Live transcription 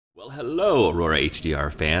Hello, Aurora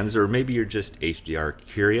HDR fans, or maybe you're just HDR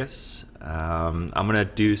curious. I'm going to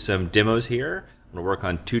do some demos here. I'm going to work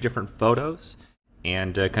on two different photos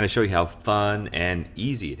and kind of show you how fun and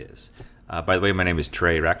easy it is. By the way, my name is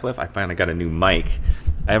Trey Ratcliff. I finally got a new mic.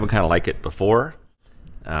 I haven't kind of liked it before,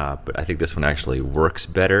 but I think this one actually works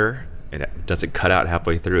better. It doesn't cut out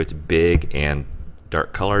halfway through. It's big and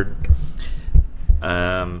dark colored.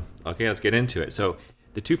 Okay, let's get into it. So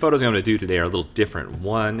the two photos I'm going to do today are a little different.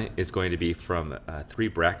 One is going to be from 3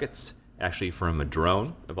 brackets, actually from a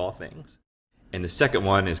drone of all things. And the second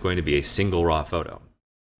one is going to be a single raw photo.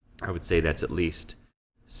 I would say that's at least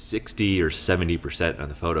 60 or 70% of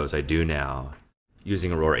the photos I do now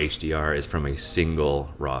using Aurora HDR is from a single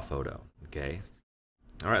raw photo. Okay.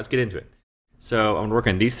 All right, let's get into it. So I'm going to work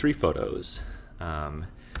on these 3 photos.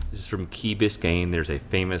 This is from Key Biscayne. There's a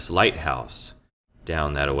famous lighthouse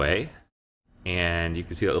down that way. And you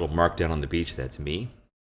can see that little mark down on the beach. That's me.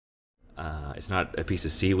 It's not a piece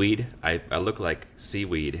of seaweed. I look like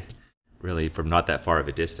seaweed really from not that far of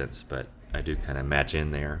a distance, but I do kind of match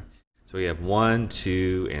in there. So we have 1,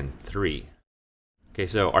 2, and 3. Okay,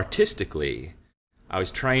 so artistically, I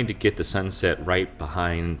was trying to get the sunset right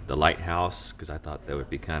behind the lighthouse because I thought that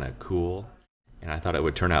would be kind of cool, and I thought it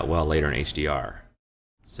would turn out well later in HDR.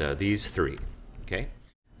 So these 3, okay?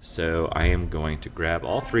 So I am going to grab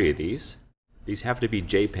all 3 of these. These have to be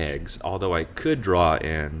JPEGs, although I could draw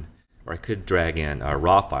in, or I could drag in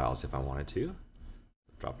RAW files if I wanted to.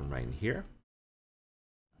 Drop them right in here.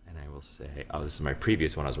 And I will say, oh, this is my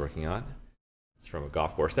previous one I was working on. It's from a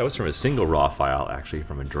golf course. That was from a single RAW file, actually,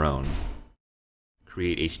 from a drone.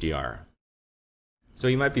 Create HDR. So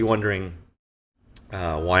you might be wondering,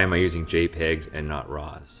 why am I using JPEGs and not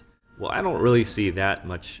RAWs? Well, I don't really see that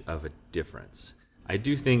much of a difference. I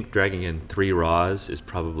do think dragging in 3 RAWs is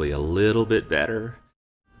probably a little bit better,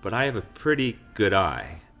 but I have a pretty good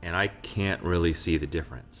eye, and I can't really see the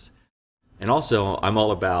difference. And also, I'm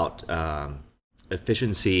all about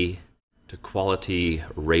efficiency to quality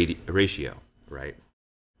ratio, right?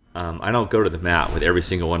 I don't go to the mat with every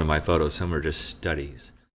single one of my photos. Some are just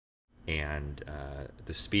studies, and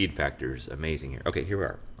the speed factor is amazing here. Okay, here we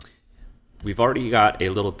are. We've already got a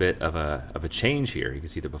little bit of a change here. You can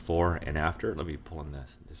see the before and after. Let me pull in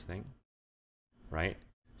this thing, right?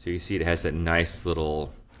 So you see it has that nice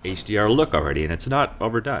little HDR look already, and it's not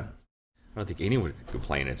overdone. I don't think anyone could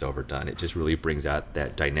complain it's overdone. It just really brings out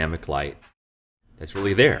that dynamic light that's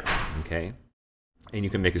really there, okay? And you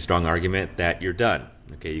can make a strong argument that you're done,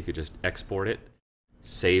 okay? You could just export it,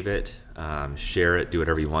 save it, share it, do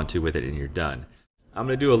whatever you want to with it, and you're done. I'm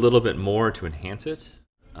gonna do a little bit more to enhance it,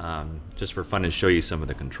 just for fun and show you some of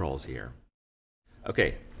the controls here.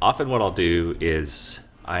 Okay, often what I'll do is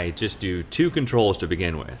I just do 2 controls to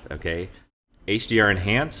begin with, okay? HDR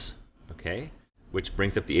Enhance, okay, which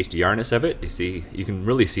brings up the HDRness of it. You see, you can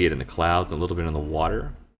really see it in the clouds, a little bit in the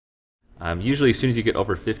water. Usually as soon as you get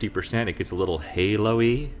over 50%, it gets a little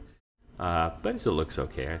halo-y, but it still looks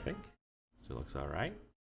okay, I think. Still looks all right.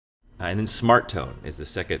 And then Smart Tone is the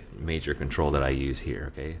second major control that I use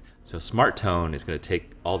here, okay? So Smart Tone is going to take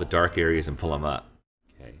all the dark areas and pull them up,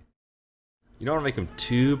 okay? You don't want to make them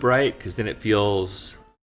too bright because then it feels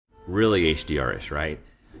really HDR-ish, right?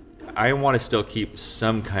 I want to still keep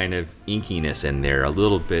some kind of inkiness in there, a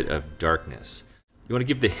little bit of darkness. You want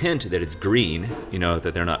to give the hint that it's green, you know,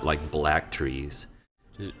 that they're not like black trees.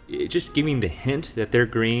 Just giving the hint that they're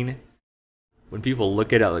green, when people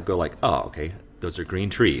look at it, they'll go like, oh, okay, those are green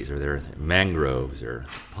trees, or they're mangroves, or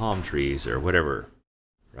palm trees, or whatever,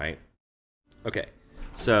 right? Okay,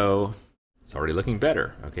 so it's already looking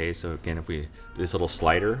better, okay? So again, if we do this little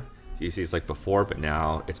slider, so you see it's like before, but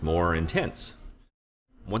now it's more intense.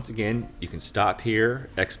 Once again, you can stop here,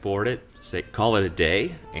 export it, say, call it a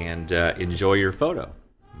day, and enjoy your photo,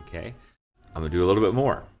 okay? I'm gonna do a little bit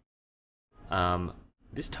more.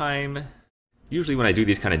 This time, usually when I do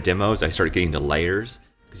these kind of demos, I start getting to layers,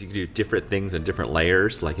 because you can do different things on different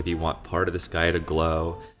layers, like if you want part of the sky to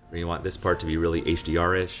glow, or you want this part to be really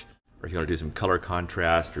HDR-ish, or if you want to do some color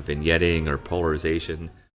contrast, or vignetting, or polarization,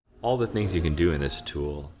 all the things you can do in this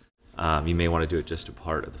tool. You may want to do it just a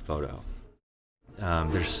part of the photo.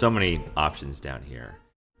 There's so many options down here.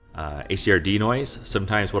 HDR denoise,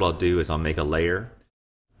 sometimes what I'll do is I'll make a layer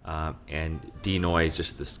and denoise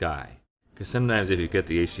just the sky. Because sometimes if you get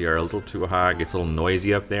the HDR a little too high, it gets a little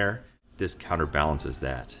noisy up there, this counterbalances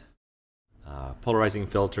that. Polarizing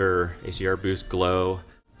filter, HDR boost glow,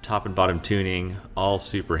 top and bottom tuning, all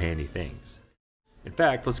super handy things. In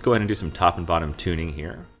fact, let's go ahead and do some top and bottom tuning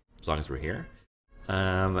here, as long as we're here.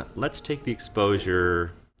 Let's take the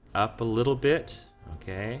exposure up a little bit,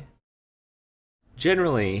 okay?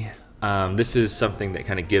 Generally, This is something that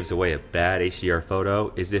kind of gives away a bad HDR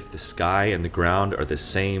photo, is if the sky and the ground are the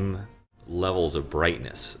same levels of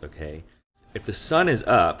brightness, okay? If the sun is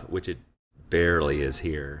up, which it barely is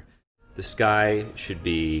here, the sky should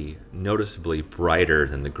be noticeably brighter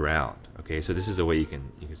than the ground, okay? So this is a way you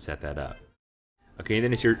can set that up. Okay, and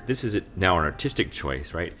then if this is now an artistic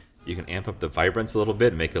choice, right? You can amp up the vibrance a little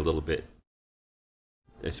bit, make it a little bit,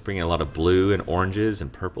 it's bringing a lot of blue and oranges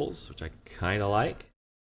and purples, which I kind of like.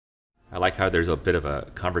 I like how there's a bit of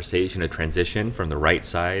a conversation, a transition from the right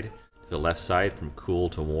side to the left side, from cool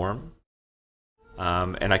to warm.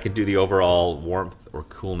 And I can do the overall warmth or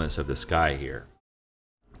coolness of the sky here.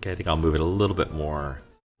 Okay, I think I'll move it a little bit more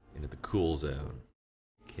into the cool zone.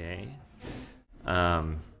 Okay.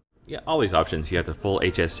 Yeah, all these options. You have the full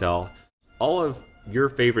HSL. All of your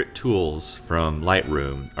favorite tools from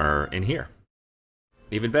Lightroom are in here.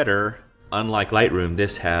 Even better, unlike Lightroom,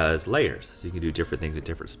 this has layers, so you can do different things at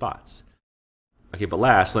different spots. Okay, but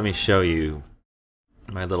last, let me show you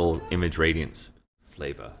my little image radiance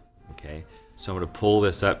flavor. Okay, so I'm going to pull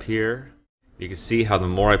this up here. You can see how the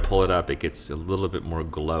more I pull it up, it gets a little bit more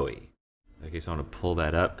glowy. Okay, so I'm going to pull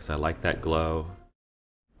that up because I like that glow.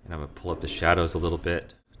 And I'm going to pull up the shadows a little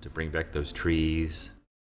bit to bring back those trees.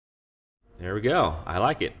 There we go. I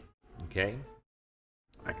like it. Okay.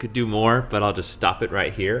 I could do more, but I'll just stop it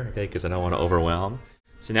right here, okay, because I don't want to overwhelm.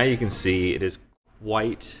 So now you can see it is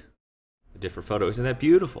quite a different photo. Isn't that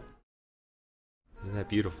beautiful? Isn't that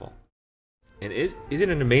beautiful? And isn't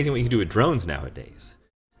it amazing what you can do with drones nowadays?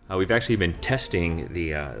 We've actually been testing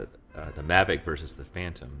the Mavic versus the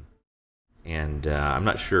Phantom, and I'm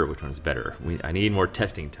not sure which one's better. I need more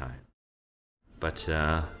testing time. But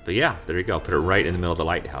yeah, there you go. Put it right in the middle of the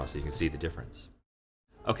lighthouse so you can see the difference.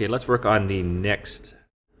 Okay, let's work on the next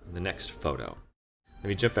photo. Let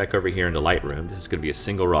me jump back over here into Lightroom. This is going to be a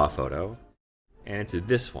single raw photo, and it's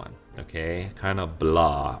this one. Okay, kind of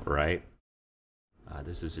blah, right?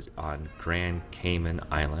 This is on Grand Cayman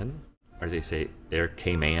Island, or as they say there,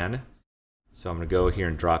 Cayman. So I'm going to go here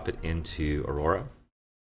and drop it into Aurora.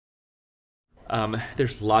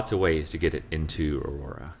 There's lots of ways to get it into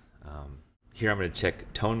Aurora. Here I'm going to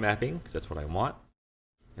check tone mapping, because that's what I want.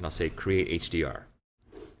 And I'll say create HDR.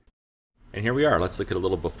 And here we are. Let's look at a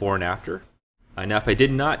little before and after. Now if I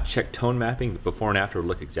did not check tone mapping, the before and after would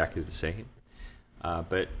look exactly the same.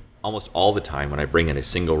 But almost all the time when I bring in a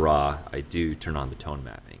single raw, I do turn on the tone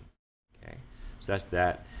mapping. Okay, so that's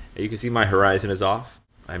that. You can see my horizon is off.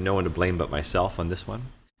 I have no one to blame but myself on this one.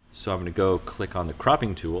 So I'm going to go click on the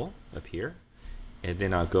cropping tool up here. And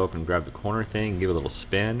then I'll go up and grab the corner thing, give it a little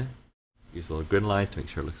spin. Use the little grid lines to make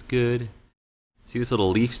sure it looks good. See this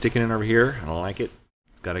little leaf sticking in over here? I don't like it.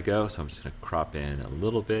 It's got to go, so I'm just going to crop in a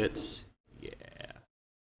little bit. Yeah,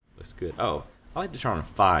 looks good. Oh, I like to turn on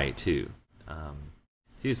Phi too.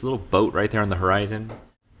 See this little boat right there on the horizon?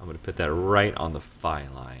 I'm going to put that right on the Phi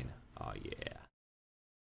line. Oh yeah.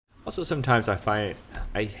 Also, sometimes I find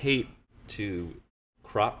I hate to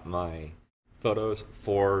crop my photos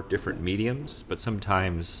for different mediums, but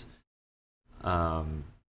sometimes I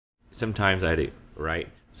do, right?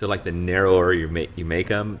 So like the narrower you make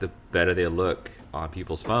them, the better they look on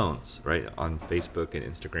people's phones, right? On Facebook and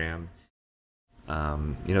Instagram.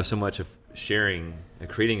 You know, so much of sharing and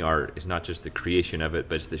creating art is not just the creation of it,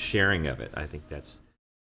 but it's the sharing of it. I think that's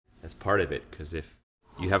part of it, because if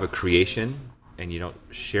you have a creation and you don't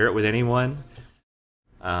share it with anyone,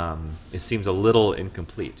 it seems a little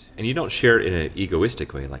incomplete. And you don't share it in an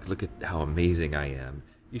egoistic way, like, look at how amazing I am.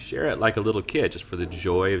 You share it like a little kid, just for the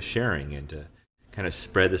joy of sharing and to kind of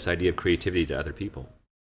spread this idea of creativity to other people.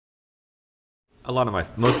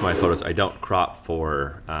 Most of my photos I don't crop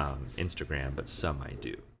for Instagram, but some I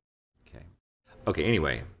do. Okay,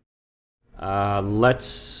 anyway,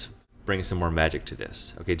 let's bring some more magic to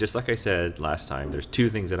this. Okay, just like I said last time, there's two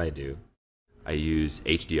things that I do. I use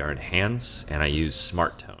HDR Enhance and I use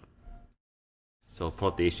Smart Tone. So I'll pull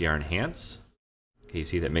up the HDR Enhance. Okay, you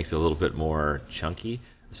see that makes it a little bit more chunky,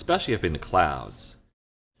 especially up in the clouds.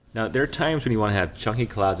 Now, there are times when you want to have chunky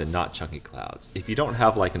clouds and not chunky clouds. If you don't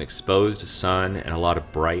have like an exposed sun and a lot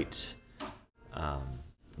of bright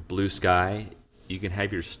blue sky, you can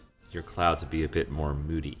have your clouds be a bit more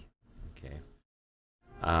moody. Okay,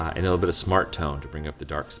 and a little bit of Smart Tone to bring up the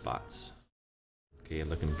dark spots. Okay,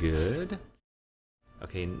 looking good.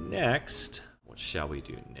 Okay, next, what shall we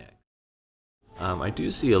do next? I do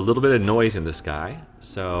see a little bit of noise in the sky,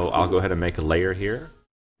 so I'll go ahead and make a layer here,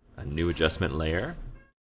 a new adjustment layer,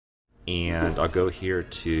 and I'll go here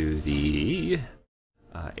to the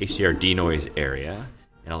HDR denoise area,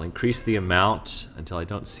 and I'll increase the amount until I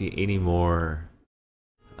don't see any more.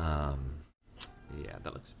 Yeah,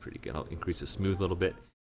 that looks pretty good. I'll increase the smooth a little bit.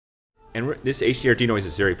 And this HDR denoise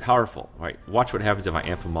is very powerful, right? Watch what happens if I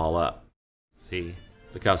amp them all up. See?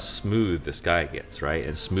 Look how smooth the sky gets, right?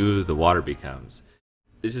 And smooth the water becomes.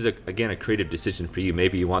 This is, again, a creative decision for you.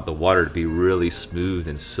 Maybe you want the water to be really smooth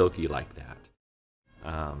and silky like that.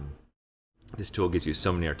 This tool gives you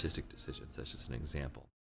so many artistic decisions. That's just an example.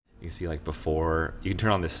 You can see like before, you can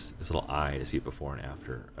turn on this little eye to see before and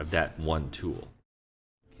after of that one tool.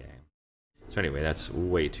 Okay. So anyway, that's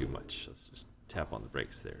way too much. Let's just tap on the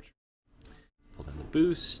brakes there. Pull down the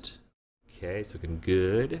boost. Okay, it's looking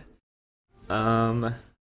good.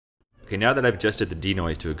 Okay, now that I've adjusted the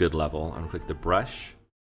denoise to a good level, I'm gonna click the brush.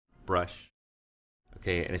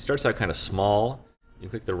 Okay, and it starts out kind of small. You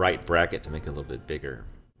click the right bracket to make it a little bit bigger.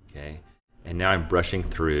 Okay, and now I'm brushing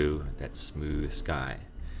through that smooth sky.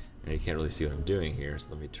 And you can't really see what I'm doing here, so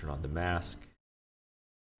let me turn on the mask.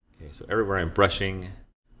 Okay, so everywhere I'm brushing,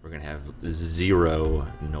 we're gonna have zero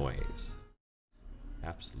noise.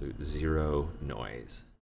 Absolute zero noise.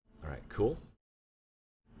 All right, cool.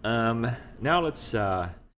 Now let's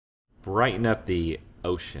brighten up the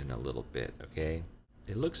ocean a little bit, okay?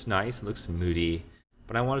 It looks nice, it looks moody,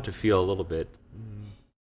 but I want it to feel a little bit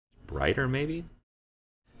brighter maybe.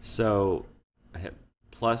 So I hit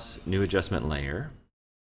plus new adjustment layer,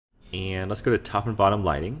 and let's go to top and bottom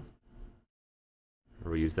lighting.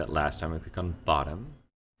 We used that last time. I click on bottom.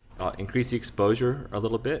 I'll increase the exposure a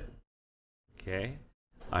little bit, okay?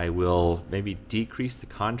 I will maybe decrease the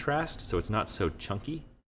contrast so it's not so chunky.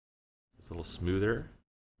 It's a little smoother.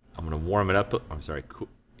 I'm going to warm it up. I'm sorry, cool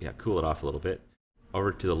it off a little bit.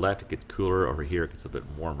 Over to the left, it gets cooler. Over here, it gets a bit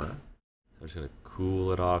warmer. So I'm just going to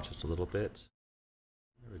cool it off just a little bit.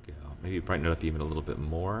 There we go. Maybe brighten it up even a little bit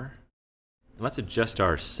more. And let's adjust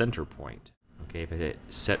our center point. Okay, if I hit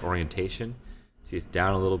set orientation, see it's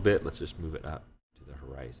down a little bit. Let's just move it up to the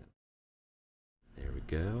horizon. There we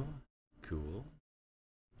go. Cool.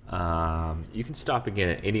 You can stop again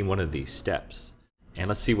at any one of these steps. And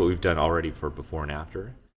let's see what we've done already for before and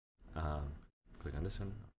after. Click on this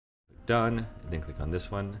one, click done, and then click on this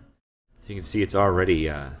one. So you can see it's already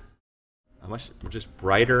a much just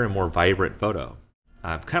brighter and more vibrant photo.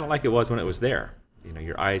 Kind of like it was when it was there. You know,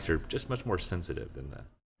 your eyes are just much more sensitive than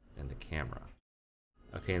the camera.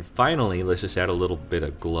 Okay, and finally, let's just add a little bit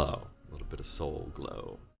of glow, a little bit of soul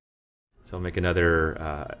glow. So I'll make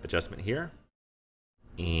another adjustment here,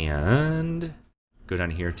 and go down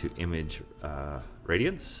here to image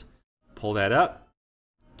radiance, pull that up,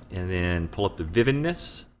 and then pull up the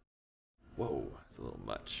vividness. Whoa, that's a little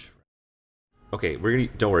much. Okay,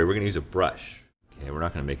 don't worry, we're gonna use a brush. Okay, we're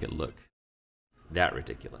not gonna make it look that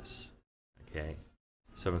ridiculous. Okay,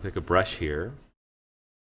 so I'm gonna click a brush here,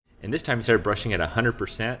 and this time I started brushing at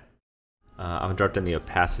 100%. I'm gonna drop down the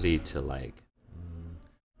opacity to like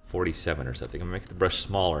 47 or something. I'm gonna make the brush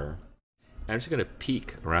smaller. And I'm just gonna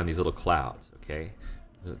peek around these little clouds, okay?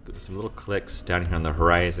 Some little clicks down here on the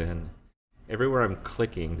horizon. Everywhere I'm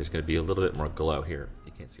clicking, there's gonna be a little bit more glow here.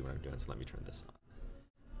 You can't see what I'm doing, so let me turn this on.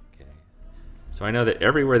 Okay. So I know that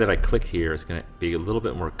everywhere that I click here is gonna be a little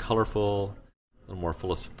bit more colorful, a little more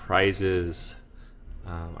full of surprises.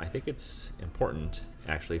 I think it's important,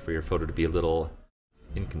 actually, for your photo to be a little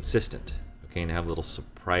inconsistent, okay, and have little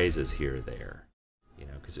surprises here or there. You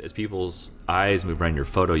know, because as people's eyes move around your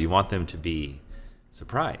photo, you want them to be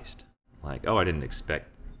surprised. Like, oh, I didn't expect,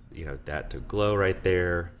 you know, that to glow right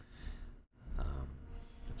there.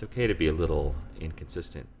 It's okay to be a little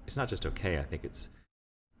inconsistent. It's not just okay, I think it's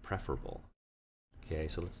preferable. Okay,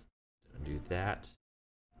 so let's do that.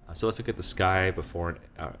 So let's look at the sky before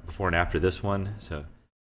and after this one. So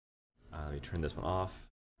let me turn this one off,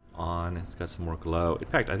 on. It's got some more glow. In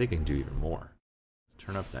fact, I think I can do even more. Let's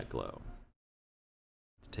turn up that glow.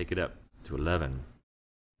 Take it up to 11,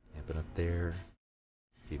 amp it up there,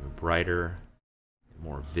 even brighter,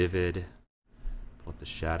 more vivid, pull up the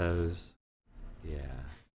shadows. Yeah,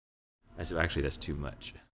 that's too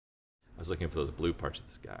much. I was looking for those blue parts of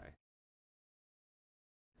the sky.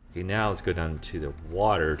 Okay, now let's go down to the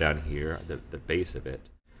water down here, the base of it,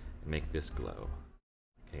 and make this glow.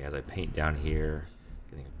 Okay, as I paint down here,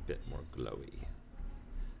 getting a bit more glowy.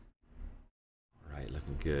 All right,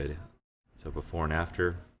 looking good. So before and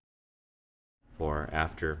after,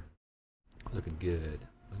 looking good,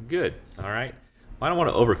 looking good. All right. Well, I don't want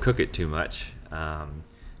to overcook it too much.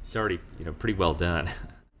 It's already, you know, pretty well done.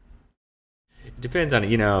 It depends on,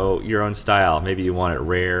 you know, your own style. Maybe you want it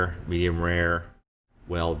rare, medium rare,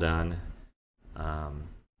 well done.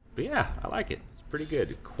 But yeah, I like it. It's pretty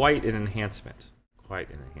good. Quite an enhancement. Quite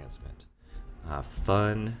an enhancement.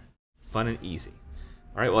 Fun and easy.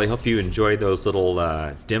 All right. Well, I hope you enjoyed those little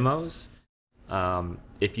demos.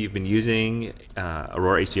 If you've been using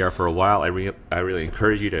Aurora HDR for a while, I really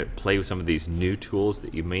encourage you to play with some of these new tools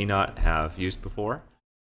that you may not have used before.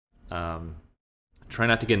 Try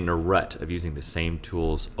not to get in a rut of using the same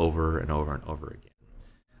tools over and over and over again.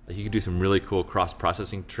 Like, you can do some really cool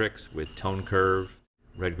cross-processing tricks with tone curve,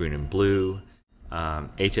 red, green, and blue.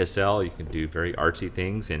 HSL, you can do very artsy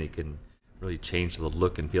things, and you can really change the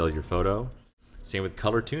look and feel of your photo. Same with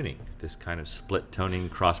color tuning. This kind of split toning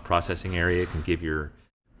cross-processing area can give your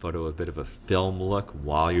photo a bit of a film look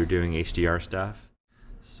while you're doing HDR stuff.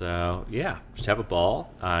 So yeah, just have a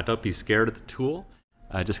ball. Don't be scared of the tool.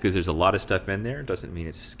 Just because there's a lot of stuff in there doesn't mean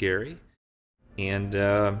it's scary. And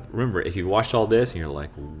remember, if you watched all this and you're like,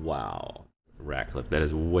 wow, Ratcliff, that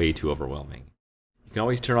is way too overwhelming, you can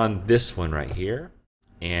always turn on this one right here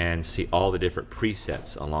and see all the different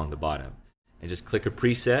presets along the bottom. And just click a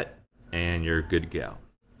preset and you're good to go.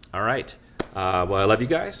 All right. Well, I love you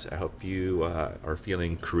guys. I hope you are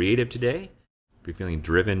feeling creative today. You're feeling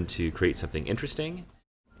driven to create something interesting.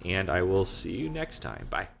 And I will see you next time.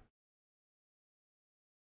 Bye.